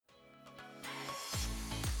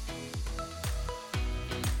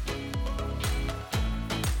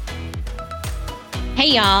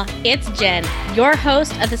Hey y'all, it's Jen, your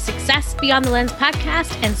host of the Success Beyond the Lens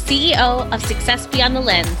podcast and CEO of Success Beyond the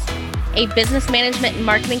Lens, a business management and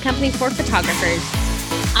marketing company for photographers.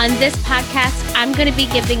 On this podcast, I'm going to be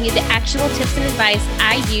giving you the actionable tips and advice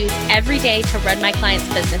I use every day to run my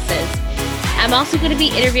clients' businesses. I'm also going to be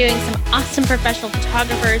interviewing some awesome professional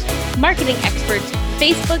photographers, marketing experts,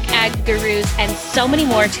 Facebook ad gurus, and so many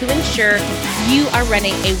more to ensure you are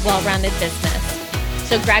running a well-rounded business.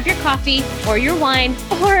 So grab your coffee or your wine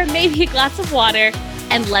or maybe a glass of water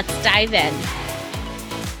and let's dive in.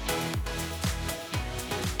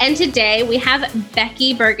 And today we have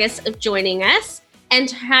Becky Burgess joining us and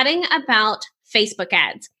chatting about Facebook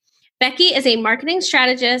ads. Becky is a marketing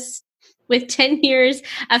strategist with 10 years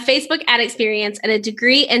of Facebook ad experience and a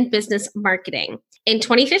degree in business marketing. In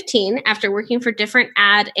 2015, after working for different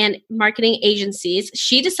ad and marketing agencies,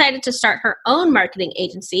 she decided to start her own marketing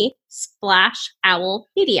agency, Splash Owl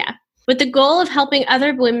Media, with the goal of helping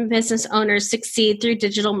other women business owners succeed through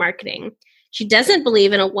digital marketing. She doesn't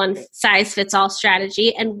believe in a one-size-fits-all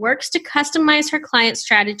strategy and works to customize her clients'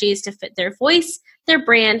 strategies to fit their voice, their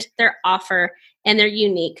brand, their offer, and their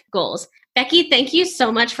unique goals. Becky, thank you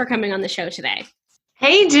so much for coming on the show today.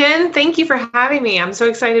 Hey, Jen. Thank you for having me. I'm so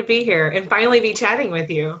excited to be here and finally be chatting with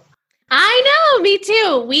you. I know, me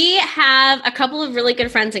too. We have a couple of really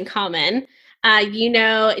good friends in common. You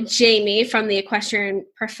know Jamie from the Equestrian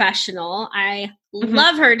Professional. I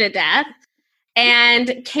love her to death. And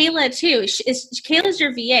Kayla too. Kayla's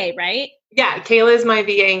your VA, right? Yeah, Kayla is my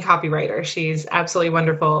VA and copywriter. She's absolutely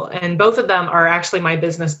wonderful. And both of them are actually my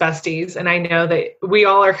business besties. And I know that we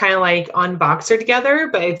all are kind of like on Voxer together,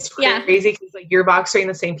 but it's crazy because like you're Voxering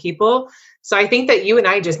the same people. So I think that you and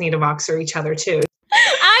I just need to Voxer each other too.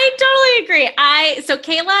 I totally agree. So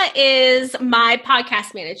Kayla is my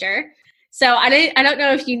podcast manager. So I don't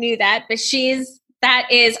know if you knew that, but that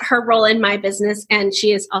is her role in my business. And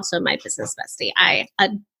she is also my business bestie. I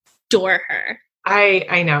adore her.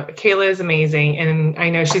 I know. Kayla is amazing. And I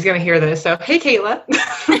know she's going to hear this. So, hey, Kayla.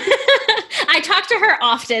 I talk to her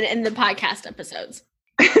often in the podcast episodes.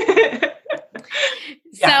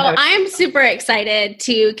 So I'm super excited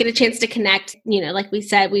to get a chance to connect. You know, like we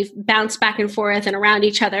said, we've bounced back and forth and around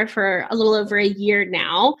each other for a little over a year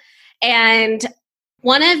now. And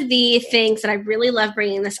one of the things that I really love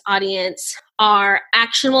bringing this audience are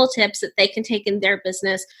actionable tips that they can take in their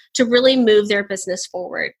business to really move their business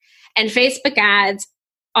forward. And Facebook ads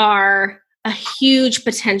are a huge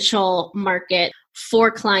potential market for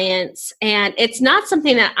clients. And it's not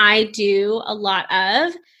something that I do a lot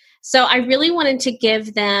of. So I really wanted to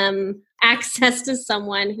give them access to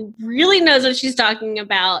someone who really knows what she's talking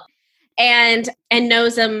about and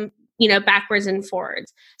knows them, you know, backwards and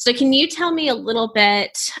forwards. So can you tell me a little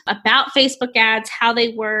bit about Facebook ads, how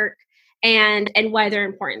they work, and why they're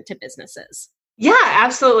important to businesses? Yeah,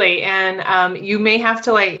 absolutely. And you may have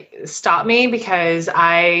to stop me because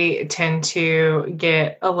I tend to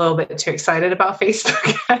get a little bit too excited about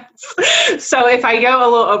Facebook ads. So if I go a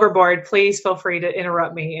little overboard, please feel free to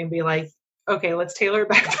interrupt me and be like, okay, let's tailor it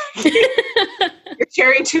back. You're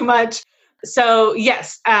sharing too much. So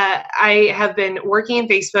yes, I have been working in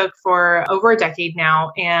Facebook for over a decade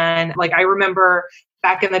now. And I remember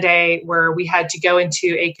back in the day where we had to go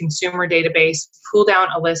into a consumer database, pull down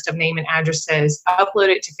a list of name and addresses, upload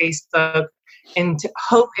it to Facebook, and to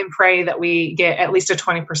hope and pray that we get at least a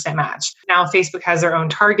 20% match. Now Facebook has their own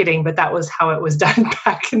targeting, but that was how it was done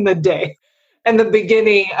back in the day and the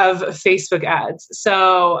beginning of Facebook ads.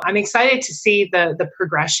 So I'm excited to see the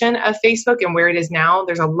progression of Facebook and where it is now.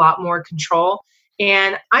 There's a lot more control.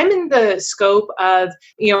 And I'm in the scope of,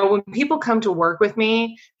 when people come to work with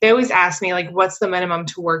me, they always ask me, what's the minimum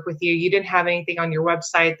to work with you? You didn't have anything on your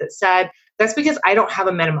website that said. That's because I don't have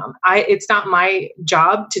a minimum. It's not my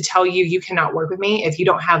job to tell you, you cannot work with me if you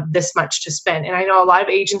don't have this much to spend. And I know a lot of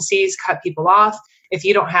agencies cut people off. If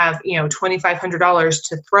you don't have, $2,500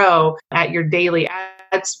 to throw at your daily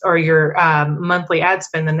ads or your monthly ad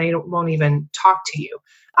spend, then they won't even talk to you.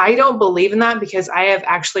 I don't believe in that because I have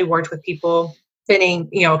actually worked with people spending,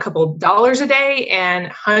 a couple dollars a day and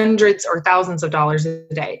hundreds or thousands of dollars a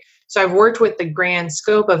day. So I've worked with the grand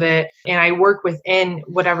scope of it and I work within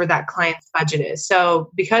whatever that client's budget is. So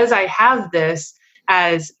because I have this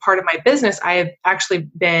as part of my business, I have actually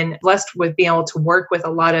been blessed with being able to work with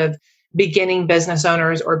a lot of beginning business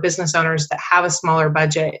owners or business owners that have a smaller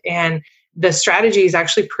budget. And the strategy is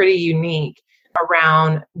actually pretty unique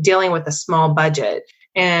around dealing with a small budget.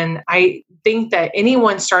 And I think that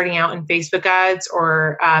anyone starting out in Facebook ads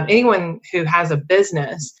or anyone who has a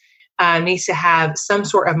business needs to have some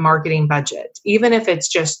sort of marketing budget, even if it's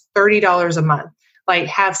just $30 a month. like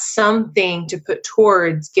have something to put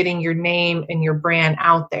towards getting your name and your brand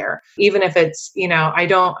out there. Even if it's, I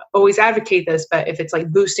don't always advocate this, but if it's like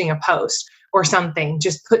boosting a post or something,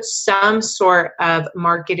 just put some sort of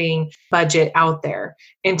marketing budget out there.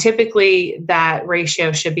 And typically that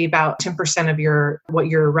ratio should be about 10% of what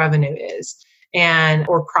your revenue is, and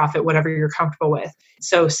or profit, whatever you're comfortable with.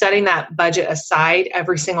 So setting that budget aside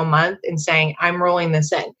every single month and saying, I'm rolling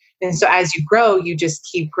this in. And so as you grow, you just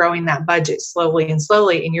keep growing that budget slowly and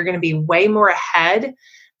slowly, and you're going to be way more ahead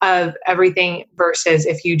of everything versus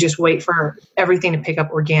if you just wait for everything to pick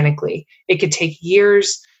up organically. It could take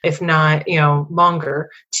years, if not, longer,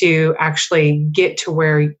 to actually get to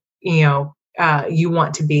where, you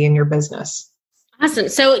want to be in your business. Awesome.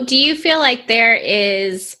 So do you feel like there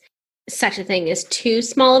is such a thing as too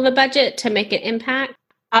small of a budget to make an impact?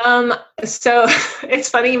 So it's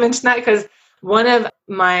funny you mentioned that, because one of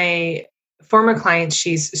my former clients,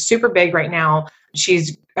 she's super big right now.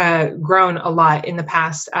 She's grown a lot in the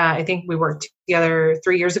past. I think we worked together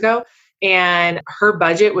 3 years ago, and her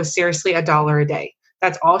budget was seriously $1 a day.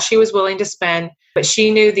 That's all she was willing to spend, but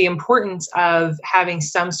she knew the importance of having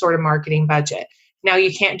some sort of marketing budget. Now,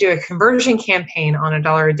 you can't do a conversion campaign on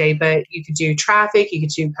 $1 a day, but you could do traffic, you could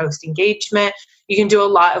do post engagement, you can do a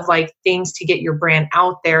lot of like things to get your brand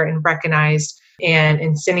out there and recognized,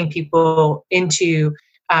 and sending people into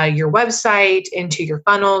your website, into your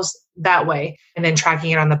funnels that way, and then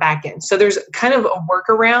tracking it on the back end. So there's kind of a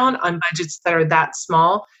workaround on budgets that are that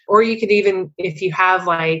small. Or you could even, if you have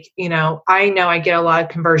like, I know I get a lot of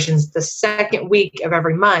conversions the second week of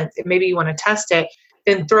every month, and maybe you want to test it,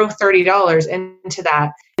 then throw $30 into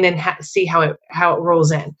that, and then see how it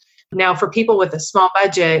rolls in. Now, for people with a small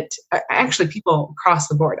budget, actually people across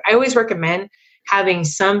the board, I always recommend having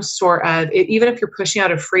some sort of, even if you're pushing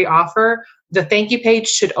out a free offer, the thank you page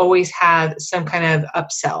should always have some kind of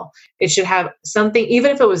upsell. It should have something, even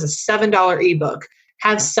if it was a $7 ebook,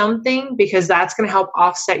 have something, because that's going to help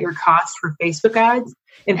offset your costs for Facebook ads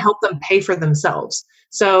and help them pay for themselves.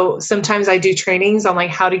 So sometimes I do trainings on like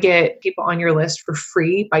how to get people on your list for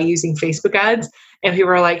free by using Facebook ads. And people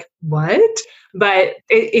are like, what? But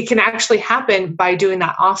it can actually happen by doing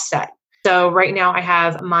that offset. So right now I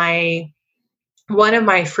have one of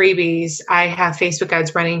my freebies, I have Facebook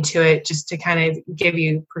ads running to it just to kind of give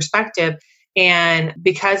you perspective. And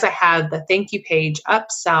because I have the thank you page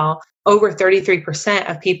upsell, over 33%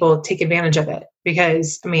 of people take advantage of it,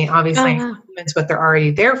 because obviously it's what they're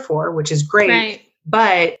already there for, which is great. Right.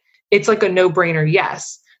 But it's like a no-brainer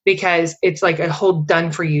yes, because it's like a whole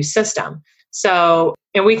done for you system. So,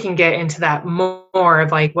 and we can get into that more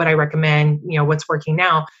of like what I recommend, what's working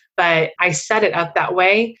now. But I set it up that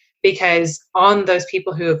way because on those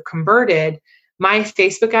people who have converted, my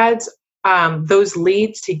Facebook ads, those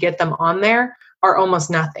leads to get them on there are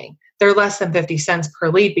almost nothing. They're less than 50 cents per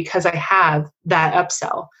lead because I have that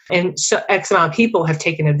upsell. And so X amount of people have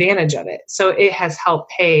taken advantage of it. So it has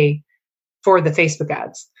helped pay for the Facebook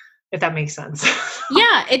ads, if that makes sense.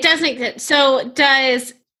 Yeah, it does make sense. So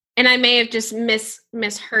and I may have just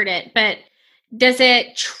misheard it, but does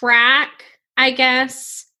it track, I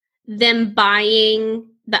guess, them buying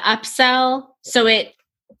the upsell? So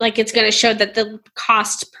it's going to show that the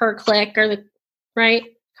cost per click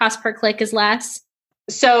cost per click is less.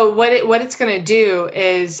 So what it's going to do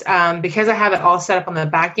is, because I have it all set up on the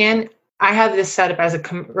back end, I have this set up as a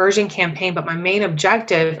conversion campaign, but my main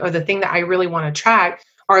objective, or the thing that I really want to track,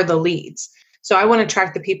 are the leads. So I want to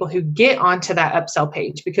track the people who get onto that upsell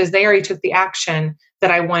page because they already took the action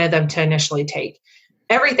that I wanted them to initially take.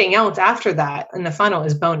 Everything else after that in the funnel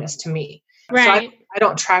is bonus to me. Right. So I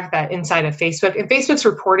don't track that inside of Facebook. And Facebook's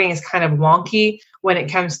reporting is kind of wonky when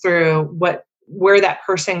it comes through where that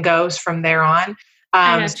person goes from there on.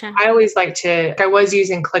 So I always I was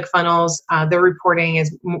using ClickFunnels. Their reporting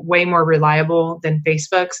is way more reliable than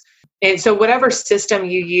Facebook's. And so whatever system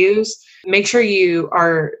you use, make sure you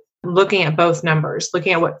are looking at both numbers,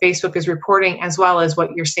 looking at what Facebook is reporting as well as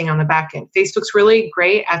what you're seeing on the back end. Facebook's really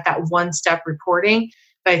great at that one-step reporting.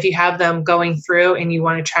 But if you have them going through and you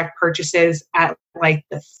want to track purchases at like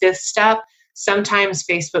the 5th step, sometimes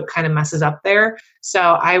Facebook kind of messes up there. So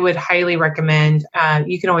I would highly recommend,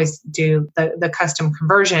 you can always do the custom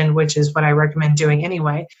conversion, which is what I recommend doing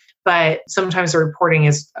anyway. But sometimes the reporting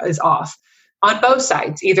is off on both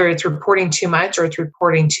sides. Either it's reporting too much or it's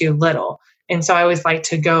reporting too little. And so I always like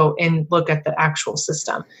to go and look at the actual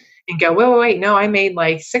system and go, wait, no, I made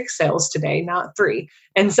like 6 sales today, not 3.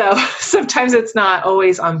 And so sometimes it's not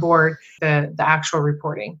always on board the actual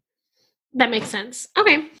reporting. That makes sense.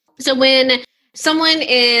 Okay. So when a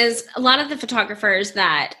lot of the photographers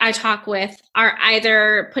that I talk with are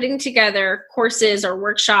either putting together courses or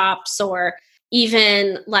workshops or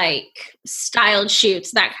even like styled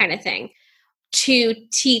shoots, that kind of thing, to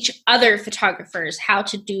teach other photographers how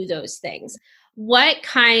to do those things. What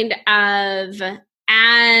kind of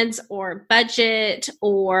ads or budget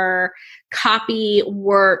or copy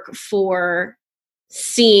work for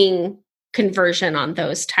seeing conversion on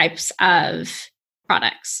those types of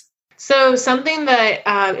products? So something that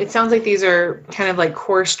it sounds like these are kind of like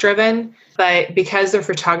course driven, but because they're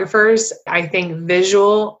photographers, I think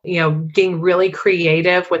visual, getting really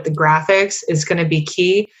creative with the graphics is going to be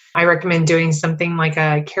key. I recommend doing something like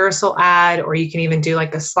a carousel ad, or you can even do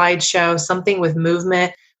like a slideshow, something with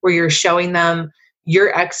movement where you're showing them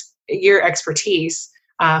your expertise.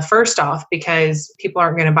 First off, because people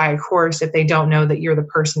aren't going to buy a course if they don't know that you're the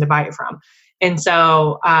person to buy it from. And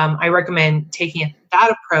so I recommend taking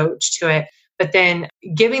that approach to it, but then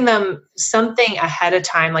giving them something ahead of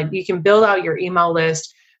time. Like you can build out your email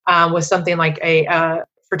list with something like a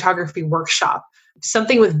photography workshop.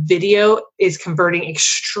 Something with video is converting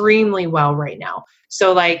extremely well right now.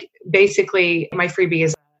 So like basically my freebie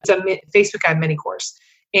is a Facebook ad mini course.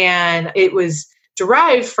 And it was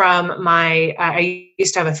derived from I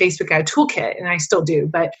used to have a Facebook ad toolkit, and I still do,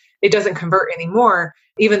 but it doesn't convert anymore,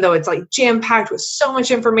 even though it's like jam-packed with so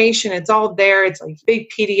much information. It's all there. It's like big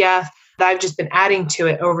PDF that I've just been adding to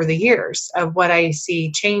it over the years of what I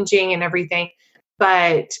see changing and everything.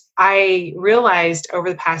 But I realized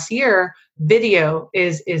over the past year, video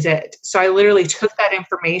is it. So I literally took that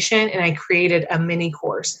information and I created a mini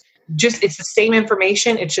course. It's the same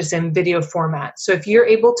information, it's just in video format. So if you're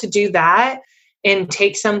able to do that and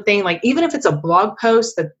take something like, even if it's a blog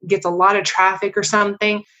post that gets a lot of traffic or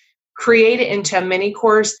something, create it into a mini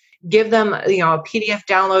course, give them, a PDF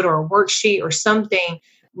download or a worksheet or something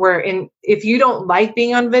if you don't like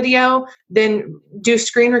being on video, then do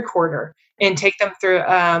screen recorder and take them through,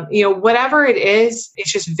 whatever it is.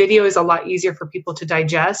 It's just video is a lot easier for people to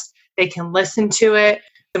digest. They can listen to it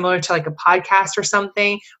similar to like a podcast or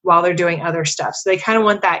something while they're doing other stuff. So they kind of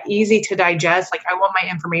want that easy to digest. Like I want my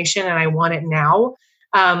information and I want it now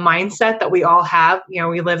mindset that we all have.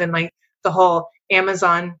 We live in like the whole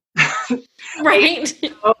Amazon. Right.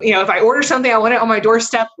 If I order something, I want it on my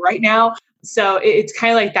doorstep right now. So it's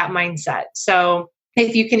kind of like that mindset. So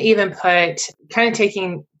if you can even put kind of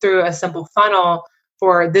taking through a simple funnel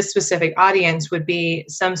for this specific audience would be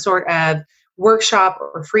some sort of workshop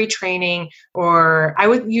or free training, or I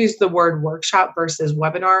would use the word workshop versus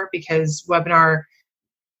webinar, because webinar,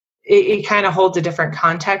 it kind of holds a different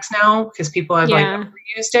context now because people have like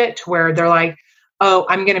used it to where they're like, oh,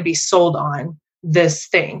 I'm going to be sold on this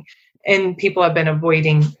thing. And people have been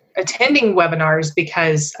avoiding attending webinars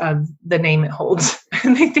because of the name it holds.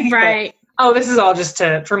 And they think, right, oh, this is all just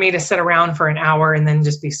for me to sit around for an hour and then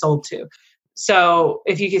just be sold to. So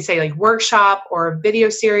if you could say like workshop or a video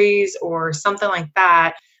series or something like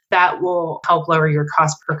that, that will help lower your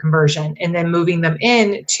cost per conversion. And then moving them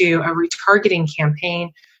into a retargeting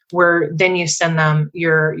campaign where then you send them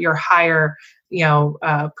your higher,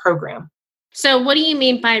 program. So what do you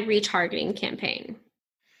mean by retargeting campaign?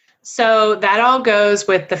 So that all goes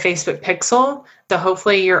with the Facebook pixel. So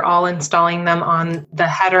hopefully you're all installing them on the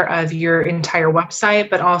header of your entire website,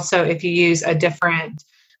 but also if you use a different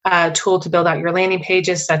tool to build out your landing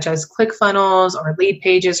pages, such as ClickFunnels or lead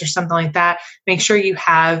pages or something like that, make sure you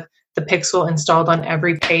have the pixel installed on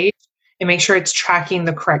every page and make sure it's tracking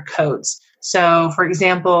the correct codes. So for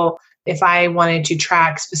example, if I wanted to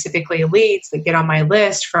track specifically leads that get on my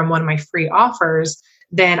list from one of my free offers,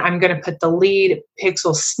 then I'm going to put the lead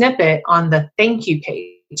pixel snippet on the thank you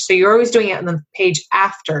page. So you're always doing it on the page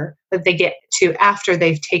after that they get to, after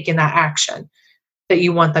they've taken that action that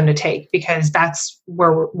you want them to take, because that's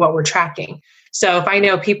what we're tracking. So if I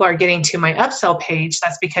know people are getting to my upsell page,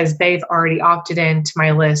 that's because they've already opted into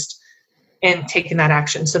my list and taken that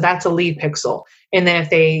action. So that's a lead pixel. And then if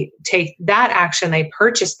they take that action, they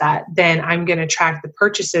purchase that, then I'm going to track the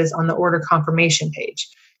purchases on the order confirmation page.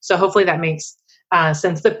 So hopefully that makes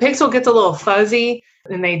sense. The pixel gets a little fuzzy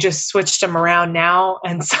and they just switched them around now.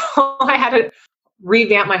 And so I had to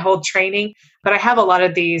revamp my whole training, but I have a lot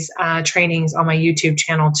of these trainings on my YouTube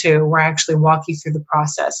channel too, where I actually walk you through the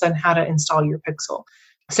process on how to install your pixel.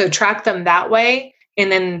 So track them that way.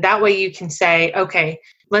 And then that way you can say, okay,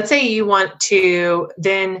 let's say you want to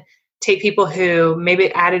then take people who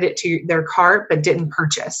maybe added it to their cart, but didn't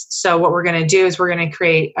purchase. So what we're going to do is we're going to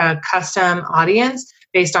create a custom audience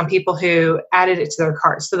based on people who added it to their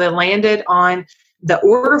cart. So they landed on the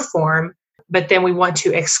order form, but then we want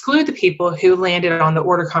to exclude the people who landed on the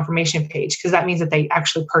order confirmation page, because that means that they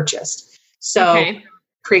actually purchased. So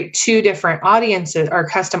create two different audiences or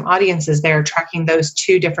custom audiences there, tracking those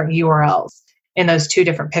two different URLs and those two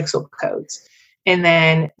different pixel codes. And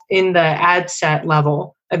then in the ad set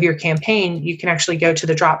level of your campaign, you can actually go to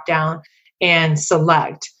the drop down and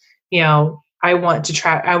select, I want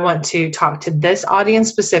to talk to this audience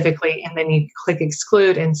specifically. And then you click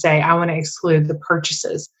exclude and say, I want to exclude the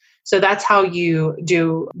purchases. So that's how you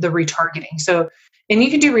do the retargeting. So, and you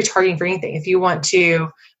can do retargeting for anything. If you want to,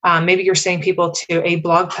 maybe you're sending people to a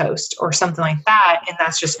blog post or something like that, and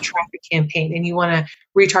that's just a traffic campaign, and you want to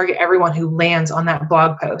retarget everyone who lands on that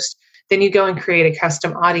blog post. Then you go and create a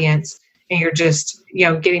custom audience, and you're just,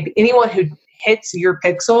 getting anyone who hits your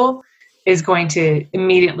pixel is going to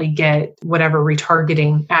immediately get whatever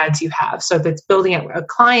retargeting ads you have. So if it's building up a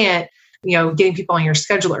client, getting people on your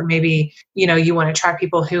scheduler, maybe, you want to track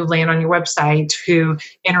people who land on your website, who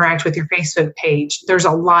interact with your Facebook page. There's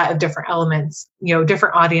a lot of different elements,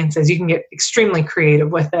 different audiences. You can get extremely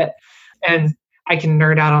creative with it. And I can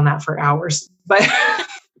nerd out on that for hours, but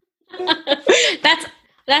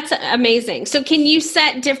that's amazing. So can you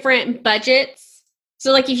set different budgets?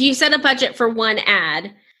 So like if you set a budget for one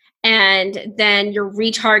ad and then you're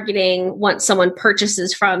retargeting once someone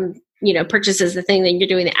purchases purchases the thing that you're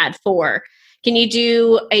doing the ad for, can you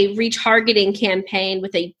do a retargeting campaign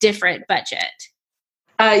with a different budget?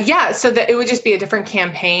 Yeah, so that it would just be a different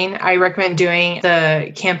campaign. I recommend doing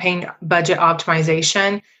the campaign budget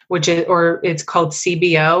optimization, it's called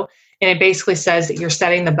CBO. And it basically says that you're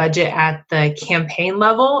setting the budget at the campaign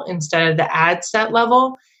level instead of the ad set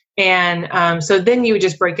level. And so then you would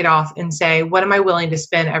just break it off and say, what am I willing to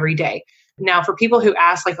spend every day? Now, for people who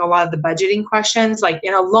ask like a lot of the budgeting questions, like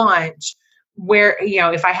in a launch where,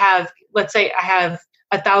 if I have, let's say I have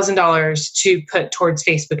 $1,000 to put towards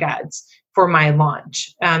Facebook ads for my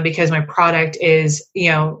launch, because my product is,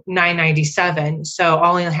 $997. So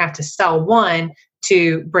I'll only have to sell one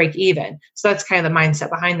to break even. So that's kind of the mindset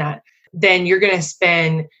behind that. Then you're going to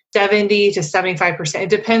spend 70 to 75%. It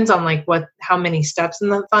depends on how many steps in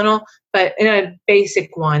the funnel, but in a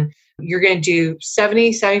basic one, you're going to do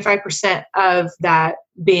 70, 75% of that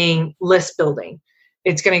being list building.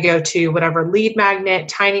 It's going to go to whatever lead magnet,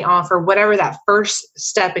 tiny offer, whatever that first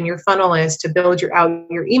step in your funnel is to build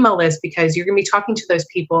your email list, because you're going to be talking to those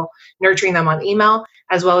people, nurturing them on email,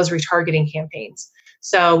 as well as retargeting campaigns.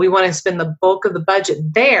 So we want to spend the bulk of the budget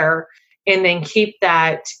there, and then keep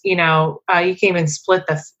that, you can even split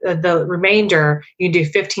the remainder. You do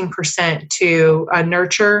 15% to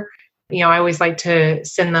nurture. I always like to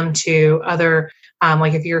send them to other,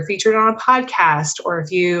 like if you're featured on a podcast, or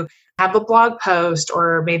if you have a blog post,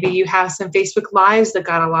 or maybe you have some Facebook Lives that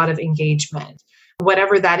got a lot of engagement.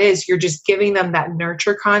 Whatever that is, you're just giving them that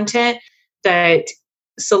nurture content that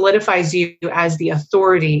solidifies you as the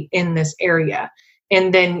authority in this area.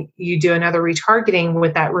 And then you do another retargeting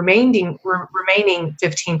with that remaining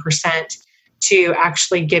 15% to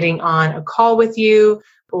actually getting on a call with you,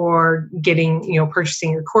 or getting,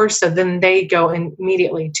 purchasing your course. So then they go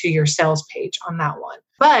immediately to your sales page on that one.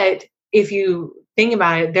 But if you think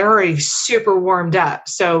about it, they're already super warmed up.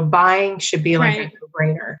 So buying should be like a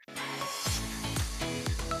no-brainer.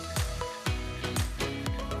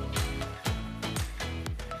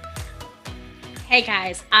 Hey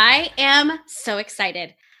guys, I am so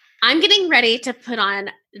excited. I'm getting ready to put on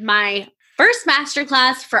my first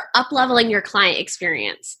masterclass for up-leveling your client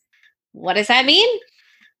experience. What does that mean?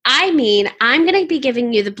 I mean, I'm going to be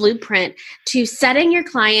giving you the blueprint to setting your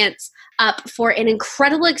clients up for an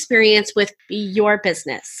incredible experience with your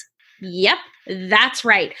business. Yep, that's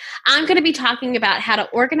right. I'm going to be talking about how to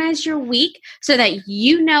organize your week so that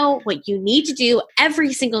you know what you need to do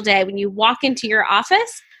every single day when you walk into your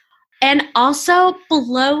office, and also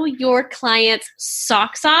blow your clients'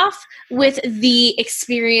 socks off with the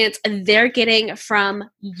experience they're getting from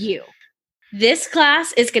you. This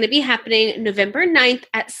class is going to be happening November 9th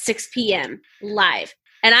at 6 p.m. live.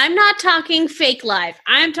 And I'm not talking fake live.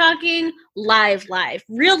 I'm talking live,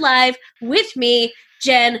 real live with me,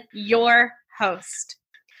 Jen, your host.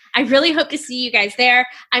 I really hope to see you guys there.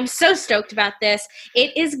 I'm so stoked about this.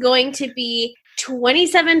 It is going to be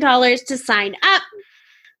 $27 to sign up,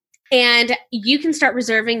 and you can start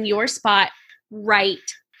reserving your spot right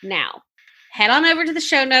now. Head on over to the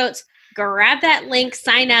show notes, grab that link,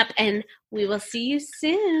 sign up, and we will see you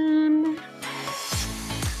soon.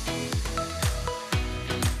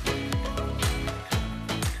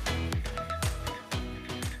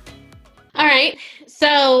 All right.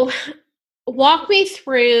 So walk me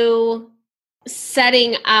through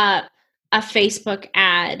setting up a Facebook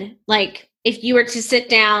ad. Like if you were to sit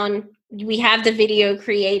down, we have the video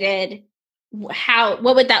created.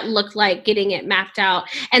 What would that look like, getting it mapped out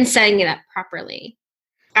and setting it up properly?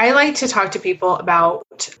 I like to talk to people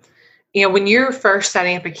about when you're first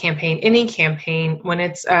setting up a campaign, any campaign, when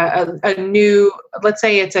it's a new, let's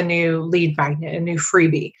say it's a new lead magnet, a new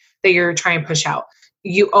freebie that you're trying to push out,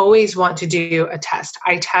 you always want to do a test.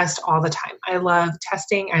 I test all the time. I love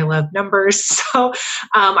testing. I love numbers. So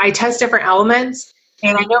I test different elements.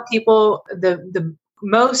 And I know people, the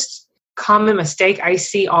most common mistake I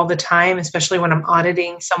see all the time, especially when I'm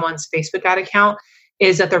auditing someone's Facebook ad account,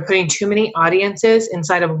 is that they're putting too many audiences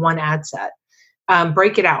inside of one ad set.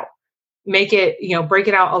 Break it out. Make it, break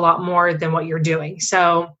it out a lot more than what you're doing.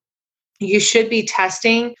 So you should be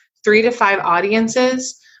testing 3 to 5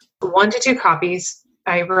 audiences, 1 to 2 copies.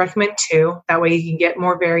 I recommend 2. That way you can get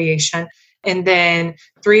more variation. And then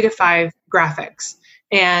 3 to 5 graphics.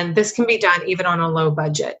 And this can be done even on a low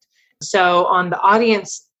budget. So on the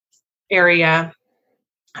audience area,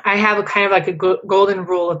 I have a kind of like a golden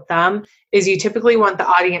rule of thumb is you typically want the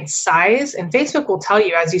audience size, and Facebook will tell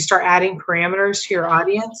you as you start adding parameters to your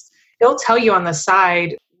audience, it'll tell you on the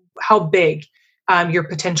side how big your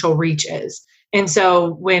potential reach is. And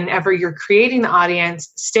so whenever you're creating the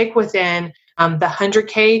audience, stick within the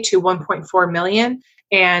 100K to 1.4 million.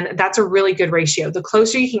 And that's a really good ratio. The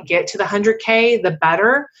closer you can get to the 100K, the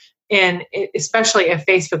better. And especially if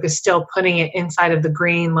Facebook is still putting it inside of the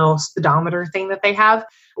green little speedometer thing that they have,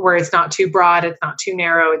 where it's not too broad, it's not too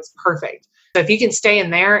narrow, it's perfect. So if you can stay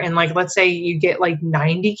in there and like, let's say you get like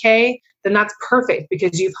 90K, then that's perfect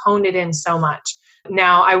because you've honed it in so much.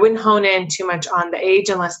 Now, I wouldn't hone in too much on the age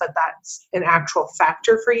unless that's an actual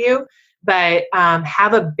factor for you, but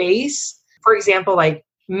have a base. For example, like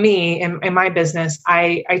me in my business,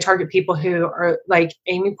 I target people who are like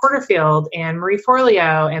Amy Porterfield and Marie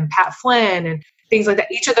Forleo and Pat Flynn and things like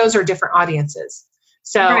that. Each of those are different audiences.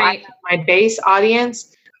 So right. I have my base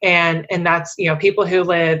audience and that's, people who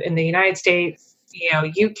live in the United States,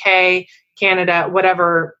 UK, Canada,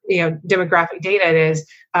 whatever, demographic data it is,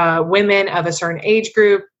 women of a certain age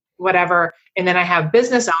group, whatever. And then I have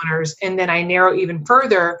business owners, and then I narrow even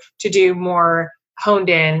further to do more honed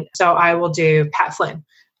in. So I will do Pat Flynn.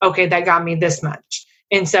 Okay, that got me this much.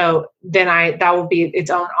 And so then that will be its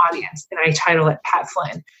own audience, and I title it Pat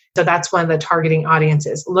Flynn. So that's one of the targeting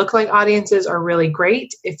audiences. Lookalike audiences are really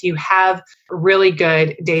great if you have really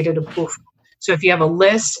good data to pull from. So if you have a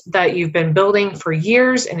list that you've been building for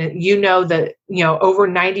years and that, over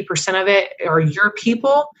 90% of it are your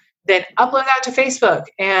people, then upload that to Facebook.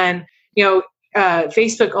 And,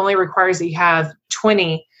 Facebook only requires that you have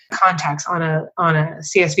 20 contacts on a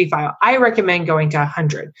CSV file. I recommend going to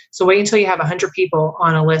 100. So wait until you have 100 people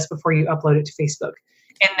on a list before you upload it to Facebook.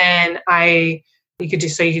 And then you could do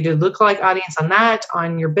lookalike audience on that,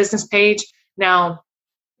 on your business page. Now,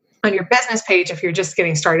 on your business page, if you're just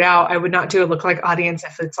getting started out, I would not do a lookalike audience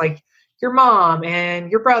if it's like your mom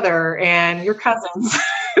and your brother and your cousins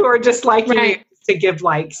who are just liking you to give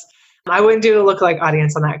likes. I wouldn't do a lookalike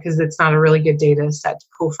audience on that because it's not a really good data set to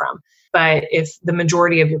pull from. But if the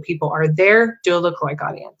majority of your people are there, do a lookalike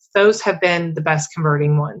audience. Those have been the best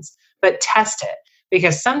converting ones. But test it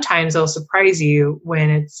because sometimes they'll surprise you when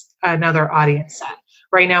it's another audience set.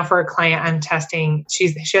 Right now for a client I'm testing,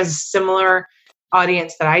 she has a similar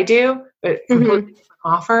audience that I do, but completely different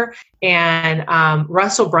offer. And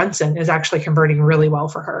Russell Brunson is actually converting really well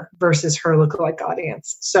for her versus her lookalike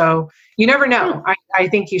audience. So you never know. I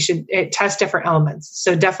think you should test different elements.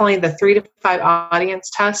 So definitely the 3 to 5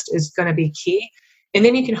 audience test is going to be key. And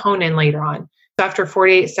then you can hone in later on. So after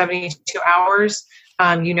 48, 72 hours,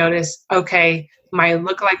 you notice, okay, my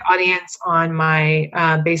lookalike audience on my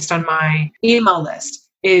based on my email list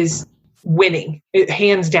is winning,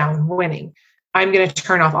 hands down winning. I'm going to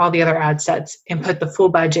turn off all the other ad sets and put the full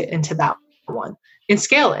budget into that one and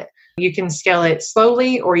scale it. You can scale it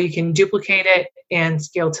slowly or you can duplicate it and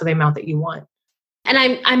scale to the amount that you want. And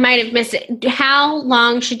I might have missed it. How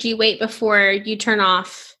long should you wait before you turn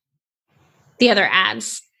off the other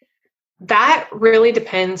ads? That really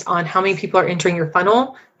depends on how many people are entering your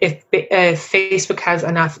funnel. If Facebook has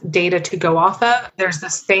enough data to go off of, there's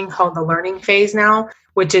this thing called the learning phase now,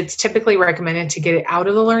 which it's typically recommended to get it out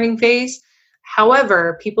of the learning phase.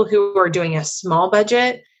 However, people who are doing a small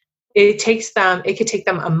budget, it could take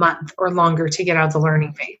them a month or longer to get out of the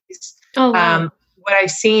learning phase. Oh, wow. What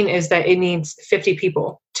I've seen is that it needs 50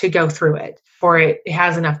 people to go through it before it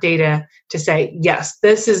has enough data to say, yes,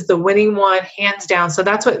 this is the winning one, hands down. So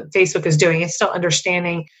that's what Facebook is doing. It's still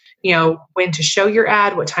understanding, when to show your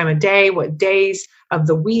ad, what time of day, what days of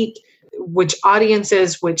the week, which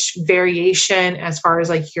audiences, which variation as far as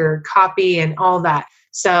like your copy and all that.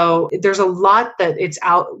 So there's a lot that its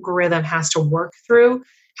algorithm has to work through.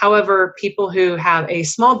 However, people who have a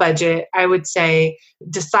small budget, I would say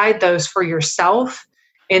decide those for yourself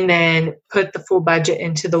and then put the full budget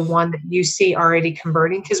into the one that you see already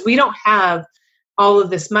converting. Because we don't have all of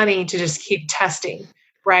this money to just keep testing,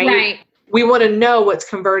 right? Right. We want to know what's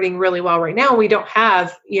converting really well right now. We don't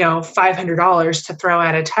have, $500 to throw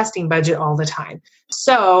at a testing budget all the time.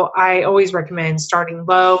 So I always recommend starting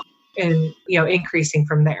low and, increasing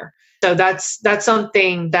from there. So that's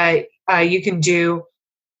something that you can do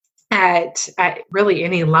at really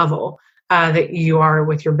any level that you are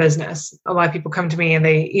with your business. A lot of people come to me and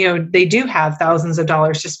they do have thousands of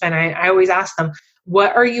dollars to spend. I always ask them,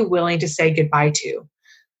 what are you willing to say goodbye to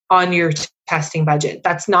on your testing budget?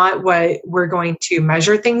 That's not what we're going to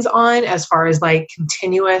measure things on as far as like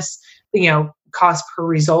continuous, cost per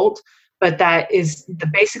result. But that is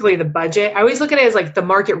basically the budget. I always look at it as like the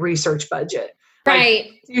market research budget. Right.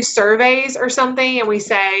 Like do surveys or something, and we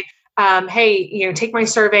say, hey, take my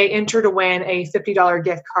survey, enter to win a $50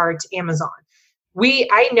 gift card to Amazon.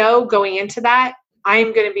 I know going into that,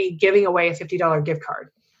 I'm going to be giving away a $50 gift card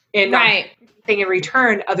and not anything in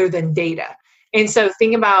return other than data. And so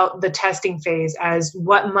think about the testing phase as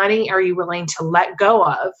what money are you willing to let go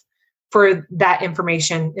of for that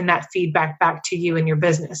information and that feedback back to you and your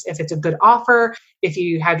business. If it's a good offer, if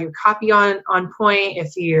you have your copy on point,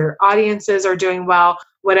 if your audiences are doing well,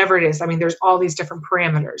 whatever it is. I mean, there's all these different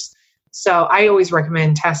parameters. So I always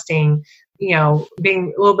recommend testing,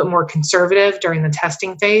 being a little bit more conservative during the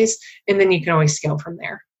testing phase, and then you can always scale from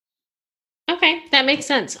there. Okay, that makes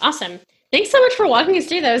sense. Awesome. Thanks so much for walking us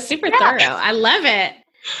through. That was super thorough. I love it.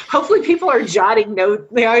 Hopefully people are jotting notes.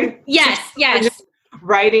 They are. Yes. Just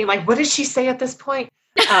writing, like, what did she say at this point?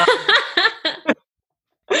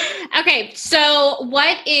 Okay, so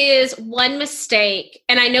what is one mistake?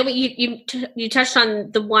 And I know you touched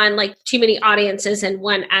on the one, like too many audiences and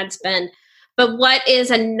one ad spend, but what is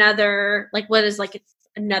another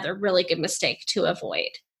really good mistake to avoid?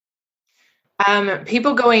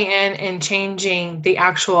 People going in and changing the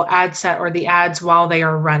actual ad set or the ads while they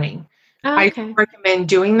are running. Okay. I recommend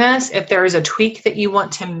doing this if there is a tweak that you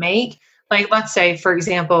want to make. Like, let's say, for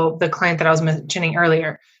example, the client that I was mentioning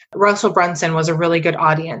earlier, Russell Brunson was a really good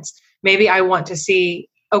audience. Maybe I want to see,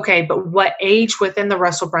 okay, but what age within the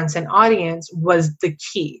Russell Brunson audience was the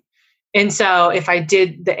key? And so if I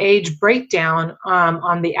did the age breakdown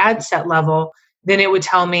on the ad set level, then it would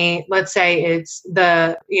tell me, let's say it's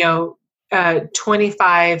the,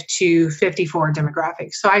 25 to 54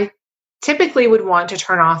 demographic. So I typically would want to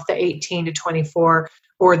turn off the 18 to 24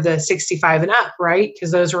 or the 65 and up, right?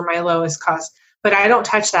 Because those were my lowest cost. But I don't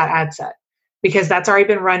touch that ad set because that's already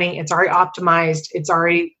been running. It's already optimized. It's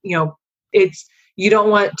already, you don't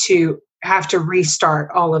want to have to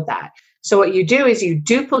restart all of that. So what you do is you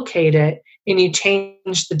duplicate it and you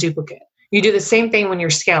change the duplicate. You do the same thing when you're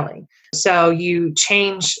scaling. So you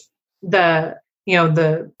change the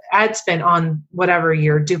ad spend on whatever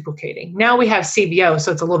you're duplicating. Now we have CBO,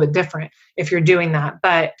 so it's a little bit different if you're doing that.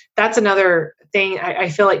 But that's another thing. I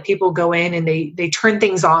feel like people go in and they turn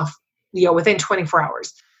things off, within 24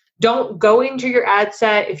 hours. Don't go into your ad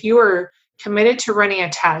set. If you are committed to running a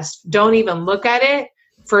test, don't even look at it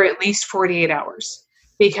for at least 48 hours.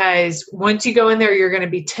 Because once you go in there, you're going to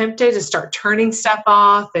be tempted to start turning stuff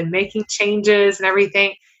off and making changes and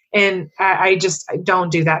everything. And I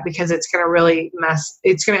don't do that because it's going to really mess.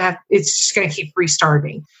 It's just going to keep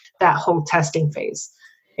restarting that whole testing phase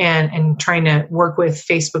and trying to work with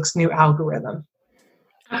Facebook's new algorithm.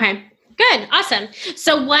 Okay, good. Awesome.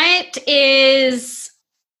 So what is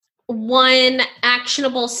one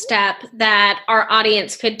actionable step that our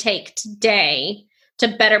audience could take today to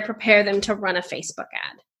better prepare them to run a Facebook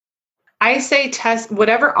ad? I say test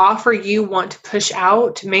whatever offer you want to push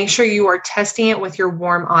out. Make sure you are testing it with your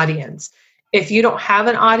warm audience. If you don't have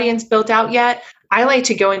an audience built out yet, I like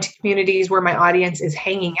to go into communities where my audience is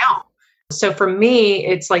hanging out. So for me,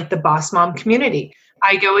 it's like the Boss Mom community.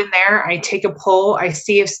 I go in there, I take a poll, I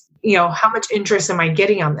see if, how much interest am I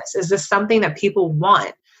getting on this? Is this something that people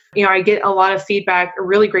want? I get a lot of feedback,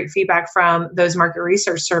 really great feedback from those market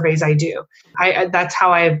research surveys I do. That's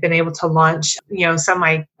how I've been able to launch, some of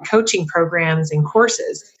my coaching programs and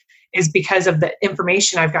courses is because of the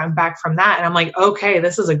information I've gotten back from that. And I'm like, okay,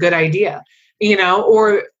 this is a good idea,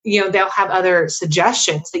 or, they'll have other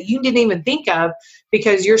suggestions that you didn't even think of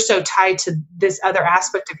because you're so tied to this other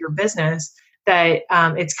aspect of your business that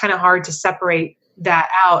it's kind of hard to separate that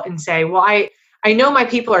out and say, well, I know my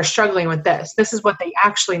people are struggling with this. This is what they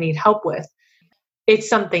actually need help with. It's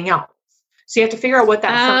something else. So you have to figure out what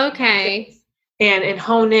that is and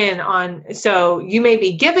hone in on. So you may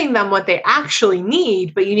be giving them what they actually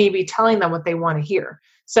need, but you need to be telling them what they want to hear.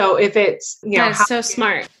 So if it's, that's so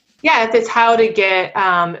smart. Yeah. If it's how to get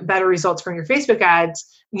better results from your Facebook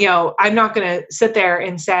ads, I'm not going to sit there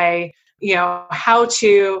and say, how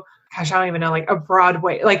to, gosh, I don't even know, like a broad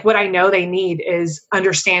way. Like what I know they need is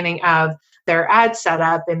understanding of their ad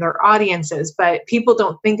setup and their audiences, but people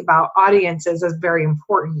don't think about audiences as very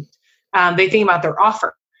important. They think about their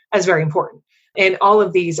offer as very important. And all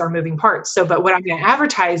of these are moving parts. So, but what I'm going to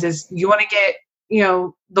advertise is you want to get,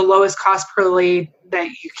 the lowest cost per lead that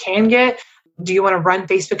you can get. Do you want to run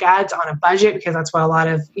Facebook ads on a budget? Because that's what a lot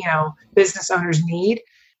of, business owners need.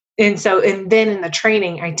 And then in the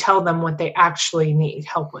training, I tell them what they actually need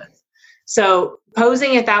help with. So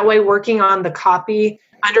posing it that way, working on the copy,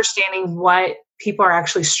 understanding what people are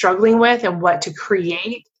actually struggling with and what to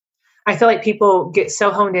create. I feel like people get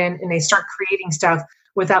so honed in and they start creating stuff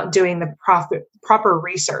without doing the proper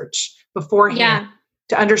research beforehand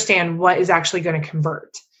to understand what is actually going to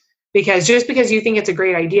convert. Because just because you think it's a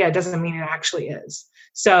great idea doesn't mean it actually is.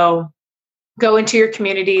 So go into your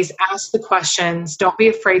communities, ask the questions. Don't be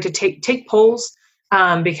afraid to take polls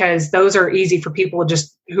because those are easy for people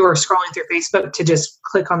just who are scrolling through Facebook to just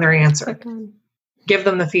click on their answer. Give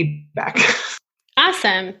them the feedback.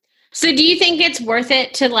 Awesome. So do you think it's worth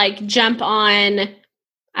it to like jump on,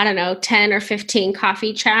 I don't know, 10 or 15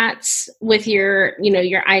 coffee chats with your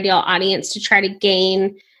ideal audience to try to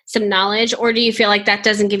gain some knowledge? Or do you feel like that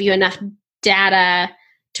doesn't give you enough data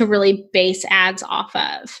to really base ads off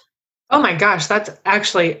of? Oh my gosh, that's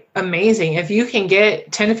actually amazing. If you can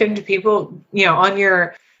get 10 to 50 people, on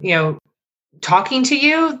your, talking to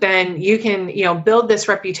you, then you can, build this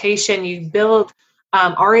reputation. You build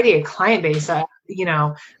already a client base. I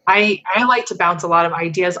like to bounce a lot of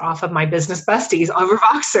ideas off of my business besties over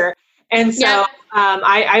Voxer. And so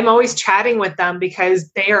I'm always chatting with them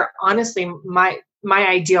because they are honestly my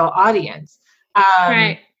ideal audience.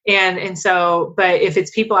 Right. And so, but if it's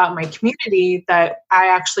people out in my community that I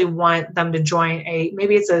actually want them to join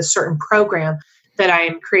maybe it's a certain program that I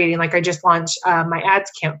am creating. Like I just launched my ads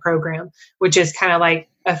camp program, which is kind of like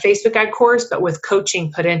a Facebook ad course, but with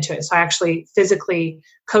coaching put into it. So I actually physically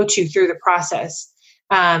coach you through the process.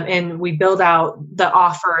 And we build out the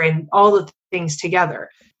offer and all the things together.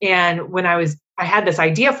 And when I had this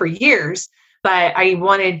idea for years, but I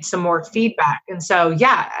wanted some more feedback. And so,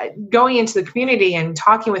 going into the community and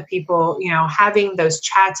talking with people, having those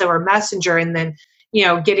chats over Messenger and then,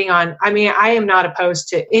 getting on, I am not opposed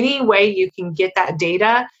to any way you can get that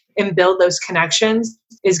data and build those connections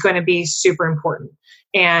is going to be super important.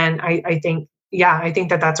 And I think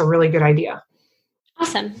that that's a really good idea.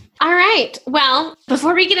 Awesome. All right. Well,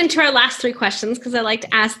 before we get into our last 3 questions, because I like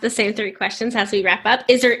to ask the same 3 questions as we wrap up,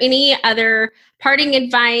 is there any other parting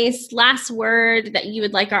advice, last word that you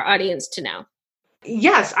would like our audience to know?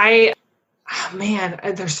 Yes.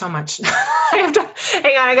 There's so much.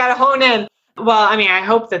 I got to hone in. Well, I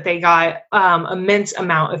hope that they got immense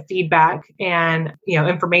amount of feedback and,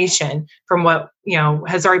 information from what,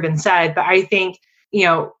 has already been said. But I think,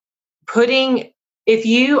 if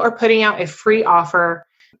you are putting out a free offer,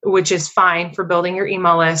 which is fine for building your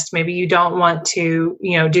email list, maybe you don't want to,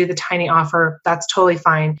 do the tiny offer, that's totally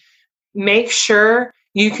fine. Make sure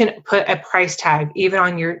you can put a price tag even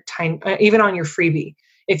on your freebie.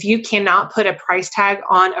 If you cannot put a price tag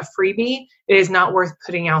on a freebie, it is not worth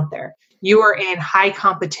putting out there. You are in high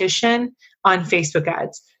competition on Facebook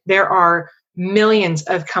ads. There are millions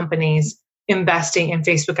of companies investing in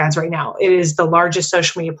Facebook ads right now. It is the largest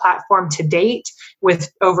social media platform to date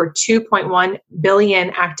with over 2.1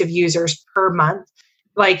 billion active users per month.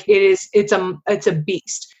 Like it's a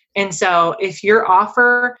beast. And so if your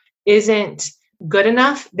offer isn't good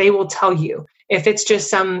enough, they will tell you. If it's just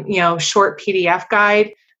some, short PDF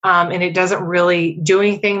guide and it doesn't really do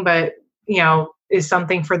anything, but, is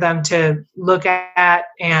something for them to look at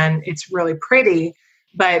and it's really pretty,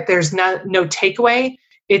 but there's no takeaway,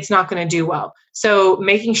 it's not going to do well. So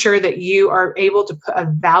making sure that you are able to put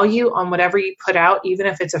a value on whatever you put out, even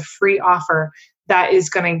if it's a free offer, that is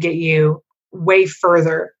going to get you way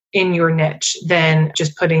further in your niche than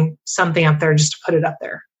just putting something up there just to put it up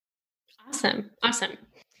there. Awesome.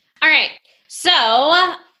 All right.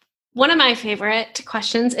 So one of my favorite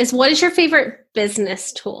questions is, what is your favorite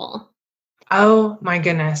business tool? Oh my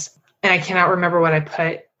goodness. And I cannot remember what I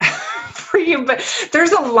put for you, but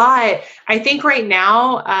there's a lot. I think right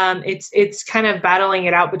now it's kind of battling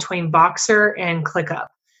it out between Voxer and ClickUp.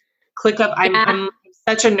 ClickUp, I'm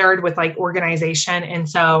such a nerd with like organization. And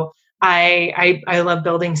so I love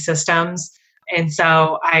building systems. And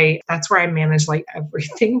so that's where I manage like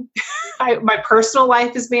everything. My personal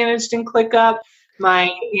life is managed in ClickUp.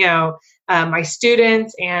 My, my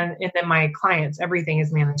students and then my clients, everything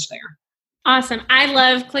is managed there. Awesome. I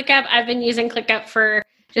love ClickUp. I've been using ClickUp for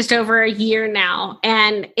just over a year now.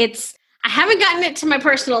 And I haven't gotten it to my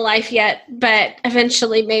personal life yet, but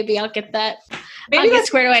eventually maybe I'll get that. Maybe I'll get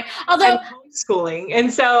squared away. Although I'm homeschooling.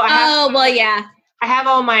 And so I have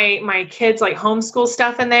all my kids like homeschool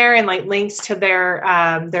stuff in there and like links to their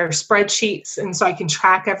spreadsheets. And so I can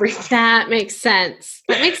track everything. That makes sense.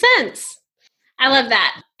 I love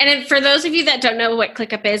that. And for those of you that don't know what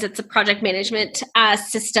ClickUp is, it's a project management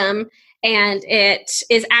system. And it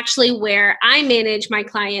is actually where I manage my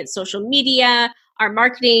clients' social media, our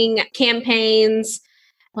marketing campaigns.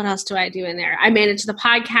 What else do I do in there? I manage the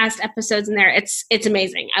podcast episodes in there. It's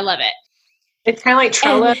amazing. I love it. It's kind of like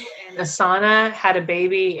Trello and Asana had a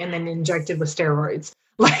baby and then injected with steroids.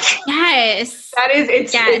 Like, yes, that is,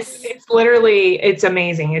 it's literally, it's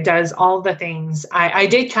amazing. It does all the things. I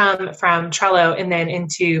did come from Trello and then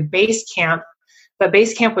into Basecamp, but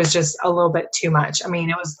Basecamp was just a little bit too much. I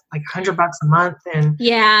mean, it was like $100 a month. And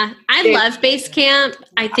yeah, I love Basecamp.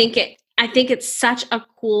 I think it's such a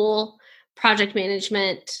cool project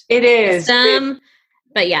management system.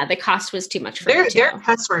 But yeah, the cost was too much for me too. Their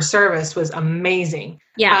customer service was amazing.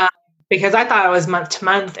 Yeah. Because I thought it was month to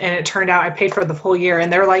month and it turned out I paid for the full year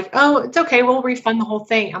and they're like, oh, it's okay. We'll refund the whole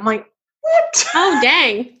thing. I'm like, what? Oh,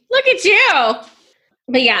 dang. Look at you.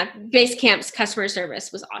 But yeah, Basecamp's customer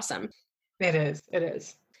service was awesome. It is.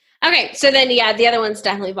 Okay. So then, yeah, the other one's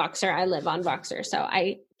definitely Voxer. I live on Voxer. So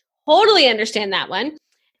I totally understand that one.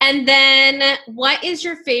 And then what is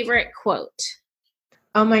your favorite quote?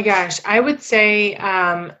 Oh my gosh. I would say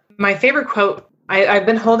my favorite quote, I've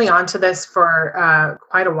been holding on to this for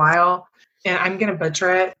quite a while, and I'm going to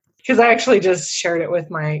butcher it because I actually just shared it with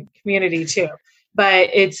my community too. But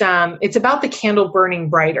it's about the candle burning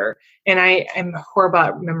brighter. And I am horrible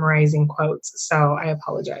at memorizing quotes, so I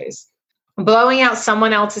apologize. Blowing out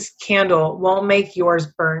someone else's candle won't make yours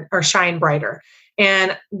burn or shine brighter.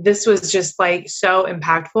 And this was just like so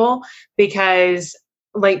impactful because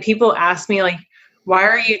like people ask me like, why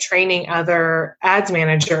are you training other ads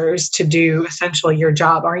managers to do essentially your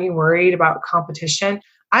job? Aren't you worried about competition?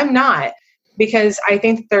 I'm not, because I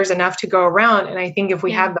think that there's enough to go around. And I think if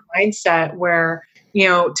we have the mindset where, you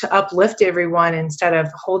know, to uplift everyone instead of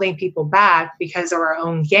holding people back because of our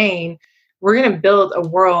own gain, we're going to build a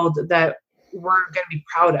world that we're going to be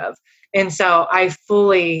proud of. And so I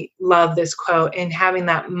fully love this quote and having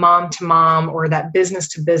that mom to mom or that business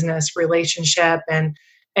to business relationship and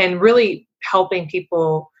really helping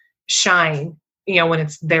people shine, you know, when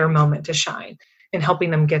it's their moment to shine and helping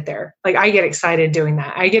them get there. Like I get excited doing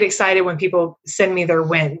that. I get excited when people send me their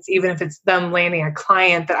wins, even if it's them landing a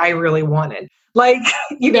client that I really wanted. Like,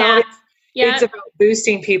 you know, it's about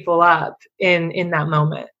boosting people up in that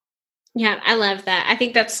moment. Yeah, I love that. I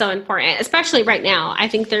think that's so important, especially right now. I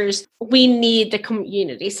think we need the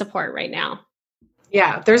community support right now.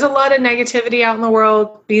 Yeah, there's a lot of negativity out in the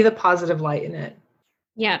world. Be the positive light in it.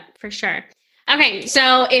 Yeah, for sure. Okay,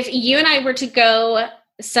 so if you and I were to go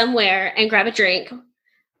somewhere and grab a drink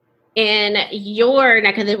in your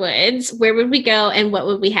neck of the woods, where would we go and what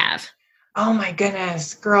would we have? Oh my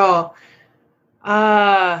goodness, girl.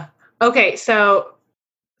 Okay, so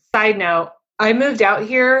side note, I moved out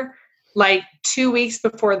here like 2 weeks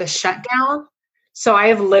before the shutdown. So I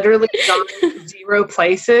have literally gone to 0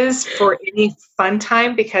 places for any fun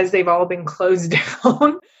time because they've all been closed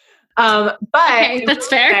down. But okay, that's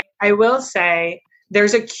fair. I will say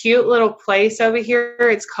there's a cute little place over here.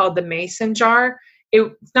 It's called the Mason Jar.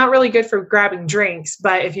 It's not really good for grabbing drinks,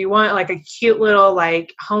 but if you want like a cute little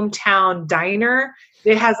like hometown diner,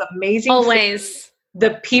 it has amazing always food.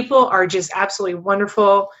 The people are just absolutely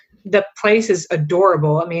wonderful. The place is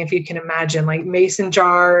adorable. I mean, if you can imagine, like Mason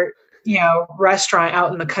Jar, you know, restaurant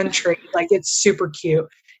out in the country, like it's super cute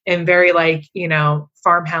and very like, you know,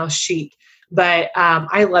 farmhouse chic. But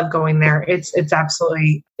I love going there. It's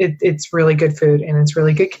absolutely, it's really good food and it's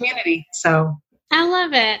really good community. So I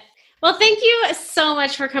love it. Well, thank you so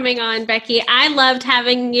much for coming on, Becky. I loved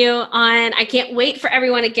having you on. I can't wait for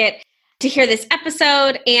everyone to get to hear this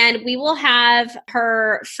episode, and we will have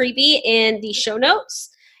her freebie in the show notes.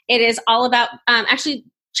 It is all about, actually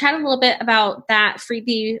chat a little bit about that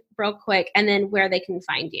freebie real quick and then where they can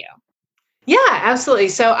find you. Yeah, absolutely.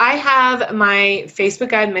 So I have my Facebook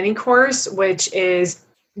Guide mini course, which is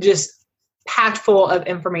just packed full of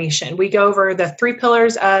information. We go over the 3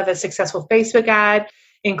 pillars of a successful Facebook ad,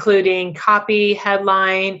 including copy,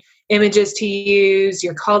 headline, images to use,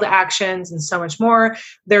 your call to actions, and so much more.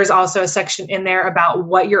 There's also a section in there about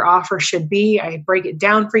what your offer should be. I break it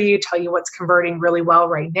down for you, tell you what's converting really well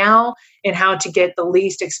right now, and how to get the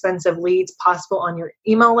least expensive leads possible on your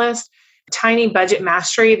email list. Tiny budget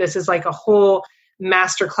mastery. This is like a whole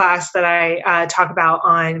masterclass that I talk about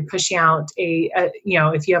on pushing out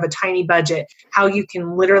if you have a tiny budget, how you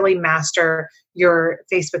can literally master your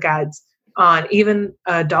Facebook ads on even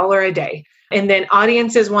 $1 a day. And then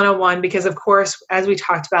audiences 101, because of course, as we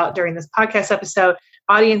talked about during this podcast episode,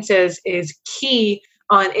 audiences is key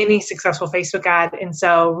on any successful Facebook ad. And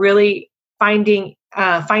so really finding,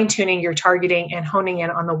 fine-tuning your targeting and honing in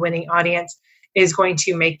on the winning audience is going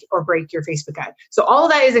to make or break your Facebook ad. So all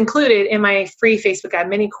of that is included in my free Facebook ad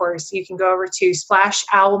mini course. You can go over to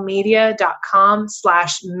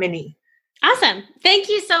splashowlmedia.com/mini. Awesome. Thank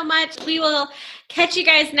you so much. We will catch you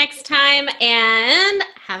guys next time and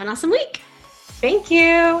have an awesome week. Thank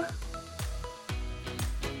you.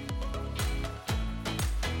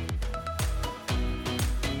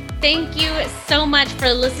 Thank you so much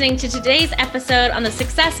for listening to today's episode on the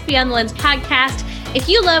Success Beyond the Lens podcast. If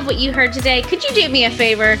you love what you heard today, could you do me a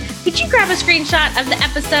favor? Could you grab a screenshot of the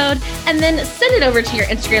episode and then send it over to your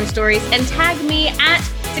Instagram stories and tag me at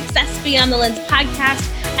Success Beyond the Lens podcast?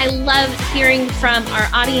 I love hearing from our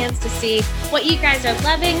audience to see what you guys are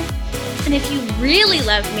loving. And if you really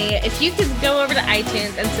love me, if you could go over to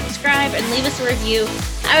iTunes and subscribe and leave us a review,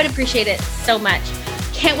 I would appreciate it so much.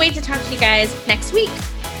 Can't wait to talk to you guys next week.